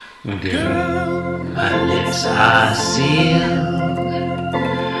Girl, my lips are sealed.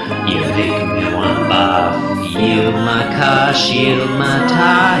 You make me want barf. Yield my car, shield my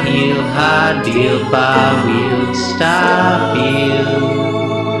tie, heel, hard deal, bar wheel, stop you.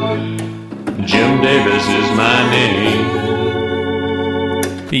 Jim Davis is my name.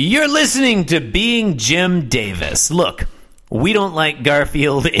 You're listening to Being Jim Davis. Look, we don't like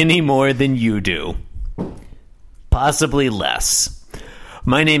Garfield any more than you do. Possibly less.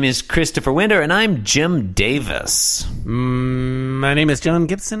 My name is Christopher Winter, and I'm Jim Davis. My name is John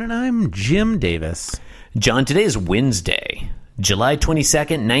Gibson, and I'm Jim Davis. John, today is Wednesday, July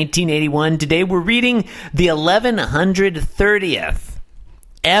 22nd, 1981. Today we're reading the 1130th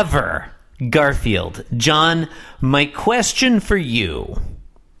ever Garfield. John, my question for you,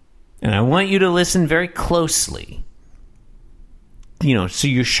 and I want you to listen very closely, so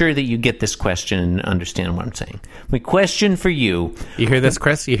you're sure that you get this question and understand what I'm saying. My question for you... You hear this,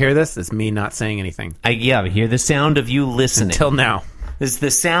 Chris? You hear this? It's me not saying anything. I hear the sound of you listening. Until now. This is the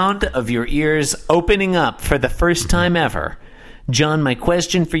sound of your ears opening up for the first time ever. John, my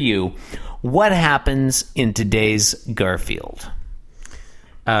question for you, what happens in today's Garfield?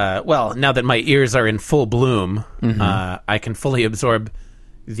 Well, now that my ears are in full bloom, I can fully absorb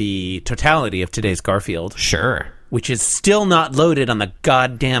the totality of today's Garfield. Sure. Which is still not loaded on the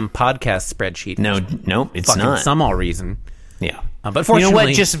goddamn podcast spreadsheet. No, it's not. For some odd reason. Yeah. But fortunately... You know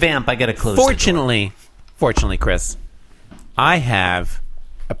what? Just vamp. I got to close Fortunately, Chris, I have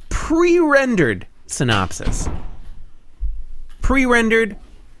a pre-rendered synopsis. Pre-rendered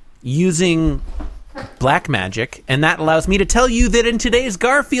using Blackmagic, and that allows me to tell you that in today's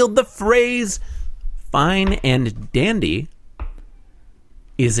Garfield, the phrase fine and dandy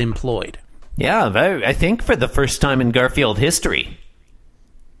is employed. Yeah, I think for the first time in Garfield history.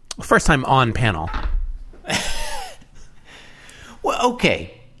 First time on panel. Well,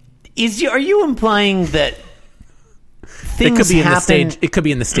 okay. Are you implying that things it could be happen... in the stage? It could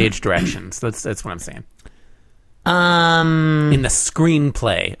be in the stage directions. That's what I'm saying. In the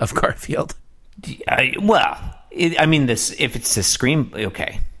screenplay of Garfield. If it's a screen,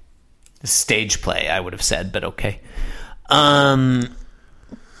 okay, the stage play, I would have said, but okay.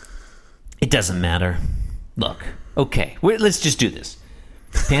 It doesn't matter. Look, okay, let's just do this.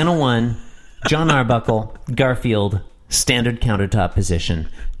 Panel 1, John Arbuckle, Garfield, standard countertop position.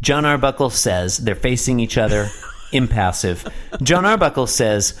 John Arbuckle says, they're facing each other, impassive. John Arbuckle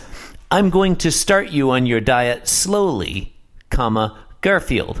says, I'm going to start you on your diet slowly,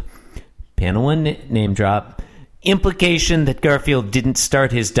 Garfield. Panel 1, name drop. Implication that Garfield didn't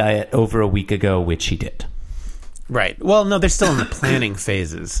start his diet over a week ago, which he did. Right. Well, no, they're still in the planning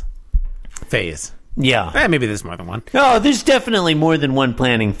phase. Yeah. Maybe there's more than one. No, there's definitely more than one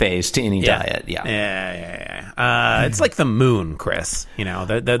planning phase to any diet. Yeah. Yeah. It's like the moon, Chris.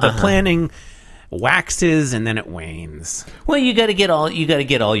 The planning waxes and then it wanes. Well, you got to get all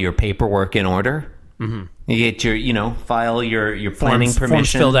your paperwork in order. Mm-hmm. You get your file your planning permission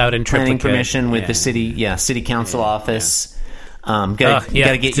forms filled out in planning triplicate. Permission with the city council office. You got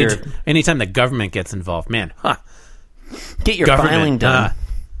to get your anytime the government gets involved, man. Get your filing done.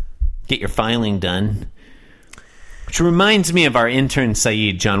 Get your filing done. Which reminds me of our intern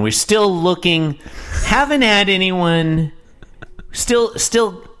Saeed, John. We're still looking, haven't had anyone, still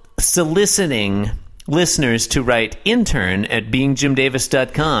soliciting listeners to write intern at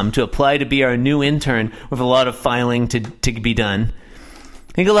beingjimdavis.com to apply to be our new intern with a lot of filing to be done.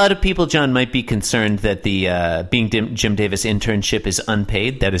 I think a lot of people, John, might be concerned that the Being Jim Davis internship is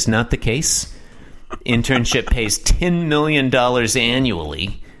unpaid. That is not the case. Internship pays $10 million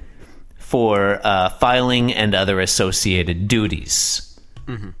annually for filing and other associated duties.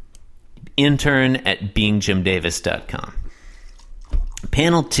 Mm-hmm. Intern at beingjimdavis.com.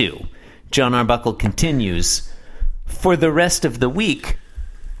 Panel 2. John Arbuckle continues, for the rest of the week,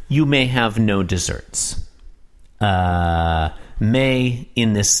 you may have no desserts. May,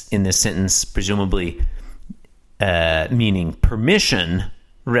 in this sentence, presumably meaning permission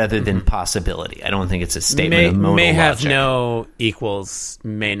rather than possibility. I don't think it's a statement of modal may have logic. No equals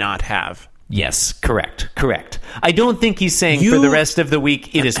may not have. Yes, correct. I don't think he's saying for the rest of the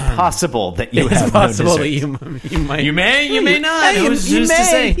week it is possible that you have no desserts. That you might. You may not. Who's to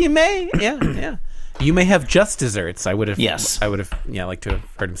say? You may. Yeah. You may have just desserts. I would have. Yes. I would have. Yeah, like to have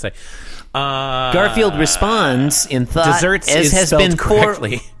heard him say. Garfield responds in thought. Desserts as has been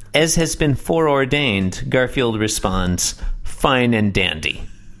correctly. As has been foreordained. Garfield responds, "Fine and dandy."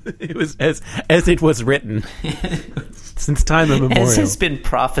 It was as it was written since time immemorial. As has been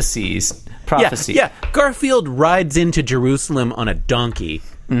prophecy. Yeah. Garfield rides into Jerusalem on a donkey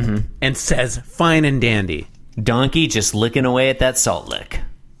and says, "Fine and dandy." Donkey just licking away at that salt lick.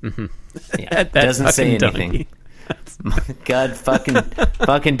 Mm-hmm. Yeah, doesn't say anything. God,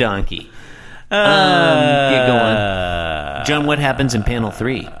 fucking donkey. Get going, John. What happens in panel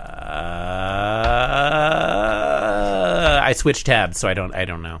 3? I switched tabs, so I don't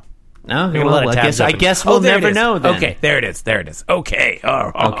know. No, well, I guess we'll never know then. Okay, there it is. Okay.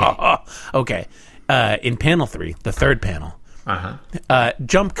 Okay. In panel 3, the third panel,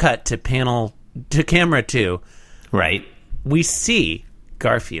 jump cut to camera 2. Right. We see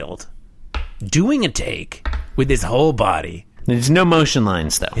Garfield doing a take with his whole body. There's no motion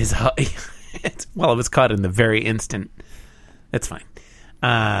lines, though. It was caught in the very instant. That's fine.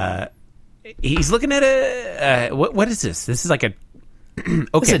 He's looking at what is this? This is like a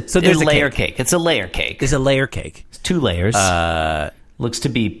okay. So there's a layer cake. It's a layer cake. It's a layer cake. It's 2 layers. Looks to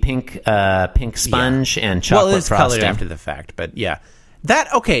be pink sponge and chocolate well, it's frosting. Colored after the fact, but yeah.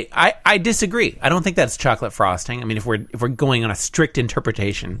 I disagree. I don't think that's chocolate frosting. I mean, if we're going on a strict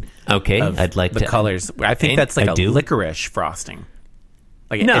interpretation, I'd like the colors. I think that's like licorice frosting.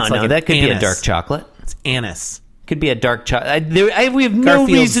 That could be a dark chocolate. It's anise. Could be a dark chocolate. We have no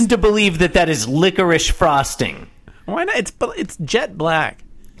reason to believe that is licorice frosting. Why not? It's jet black.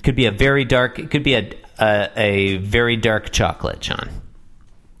 Could be a very dark. It could be a very dark chocolate, John.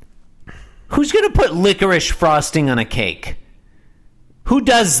 Who's going to put licorice frosting on a cake? Who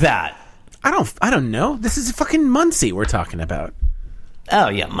does that? I don't know. This is fucking Muncie we're talking about. Oh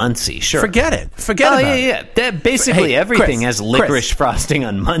yeah, Muncie. Sure. Forget it. About it. Yeah. Basically, everything has licorice frosting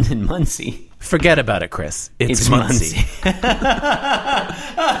on Muncie. Forget about it, Chris. It's Muncie. Our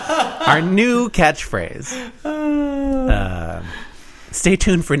new catchphrase. Stay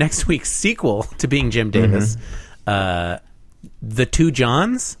tuned for next week's sequel to Being Jim Davis. The Two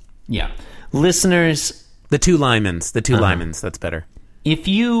Johns. Yeah, listeners. The Two Lymans. The Two Lymans. That's better. I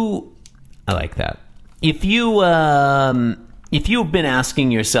like that. If you've been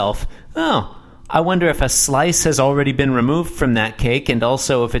asking yourself, I wonder if a slice has already been removed from that cake, and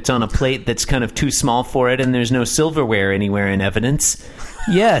also if it's on a plate that's kind of too small for it and there's no silverware anywhere in evidence.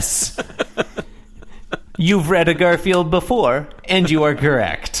 Yes. You've read a Garfield before, and you are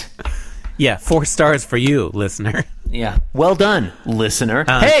correct. Yeah, 4 stars for you, listener. Yeah. Well done, listener.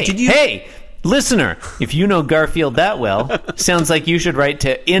 Hey, listener, if you know Garfield that well, sounds like you should write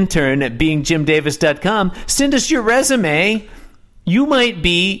to intern@beingjimdavis.com. Send us your resume. You might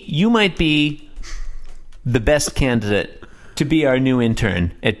be the best candidate to be our new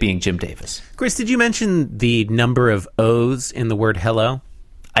intern at Being Jim Davis. Chris, did you mention the number of O's in the word hello?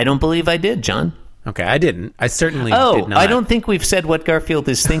 I don't believe I did, John. Okay, I didn't. I certainly did not. I don't think we've said what Garfield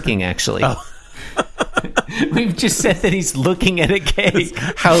is thinking, actually. We've just said that he's looking at a cake.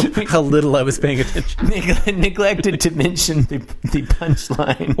 How little I was paying attention. Neglected to mention the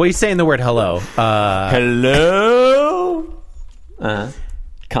punchline. Well, you saying the word hello. Hello?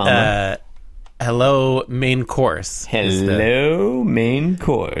 Comma. Hello, main course. Hello, main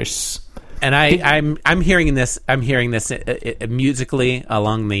course. And I'm hearing this. I'm hearing this musically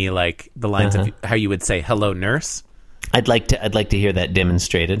along the lines of how you would say "hello, nurse." I'd like to hear that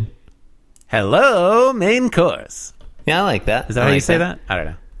demonstrated. Hello, main course. Yeah, I like that. Is that how you say that? I don't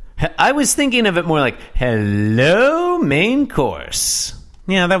know. I was thinking of it more like "hello, main course."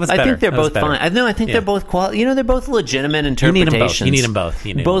 Yeah, that was better. I think they're both fine. I think they're both quality. They're both legitimate interpretations. You need them both.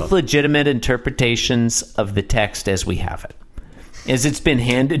 Both legitimate interpretations of the text as we have it. As it's been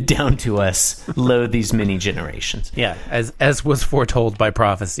handed down to us, lo these many generations. Yeah, as was foretold by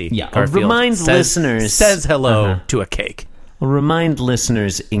prophecy. Yeah, listeners says hello to a cake. I'll remind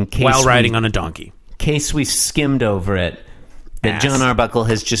listeners in case while riding on a donkey, in case we skimmed over it, that John Arbuckle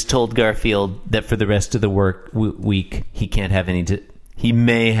has just told Garfield that for the rest of the week he can't have any. He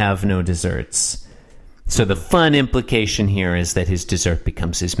may have no desserts. So the fun implication here is that his dessert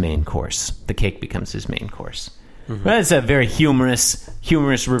becomes his main course. The cake becomes his main course. Mm-hmm. Well, it's a very humorous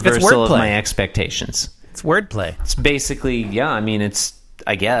reversal of my expectations. It's wordplay. It's basically, it's,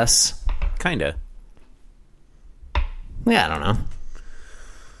 I guess. Kind of. Yeah, I don't know.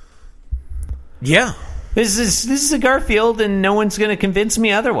 Yeah. This is a Garfield, and no one's going to convince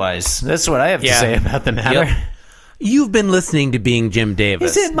me otherwise. That's what I have to say about the matter. Yep. You've been listening to Being Jim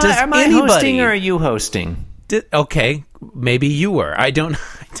Davis. Am I hosting or are you hosting? Okay, maybe you were. I don't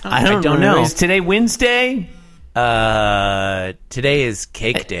know. Is today Wednesday? Today is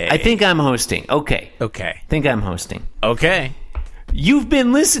Cake Day. I think I'm hosting. Okay. I think I'm hosting. Okay. You've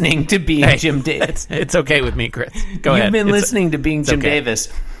been listening to Being Jim Davis. It's okay with me, Chris. Go ahead. You've been listening to Being Jim Davis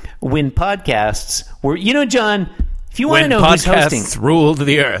when podcasts were... John, if you want to know who's hosting... podcasts ruled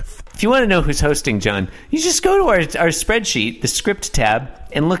the earth. If you want to know who's hosting, John, you just go to our spreadsheet, the script tab,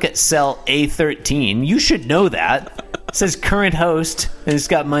 and look at cell A13. You should know that. It says current host, and it's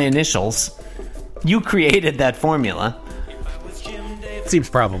got my initials. You created that formula. Seems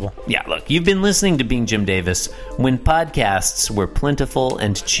probable. Yeah, look, you've been listening to Being Jim Davis when podcasts were plentiful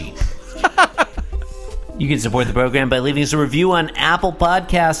and cheap. You can support the program by leaving us a review on Apple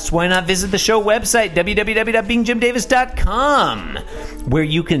Podcasts. Why not visit the show website, www.beingjimdavis.com, where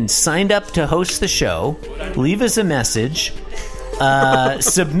you can sign up to host the show, leave us a message,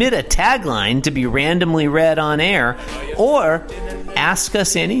 submit a tagline to be randomly read on air, or ask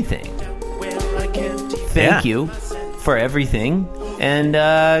us anything. Thank you for everything, and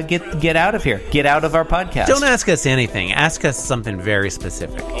get out of here. Get out of our podcast. Don't ask us anything. Ask us something very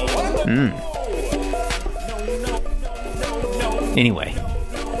specific. Anyway.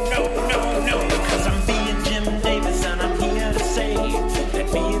 Cause I'm being Jim Davis and I'm here to say that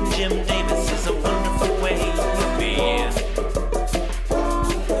being Jim Davis is a wonderful way to be.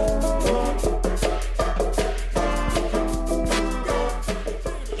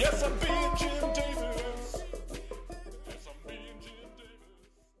 Yes, I'm being Jim Davis. Yes, I'm being Jim Davis.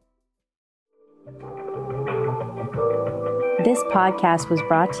 This podcast was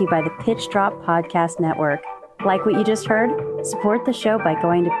brought to you by the Pitch Drop Podcast Network. Like what you just heard? Support the show by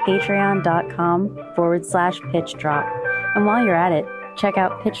going to patreon.com/pitchdrop. And while you're at it, check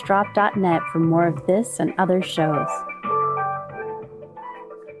out pitchdrop.net for more of this and other shows.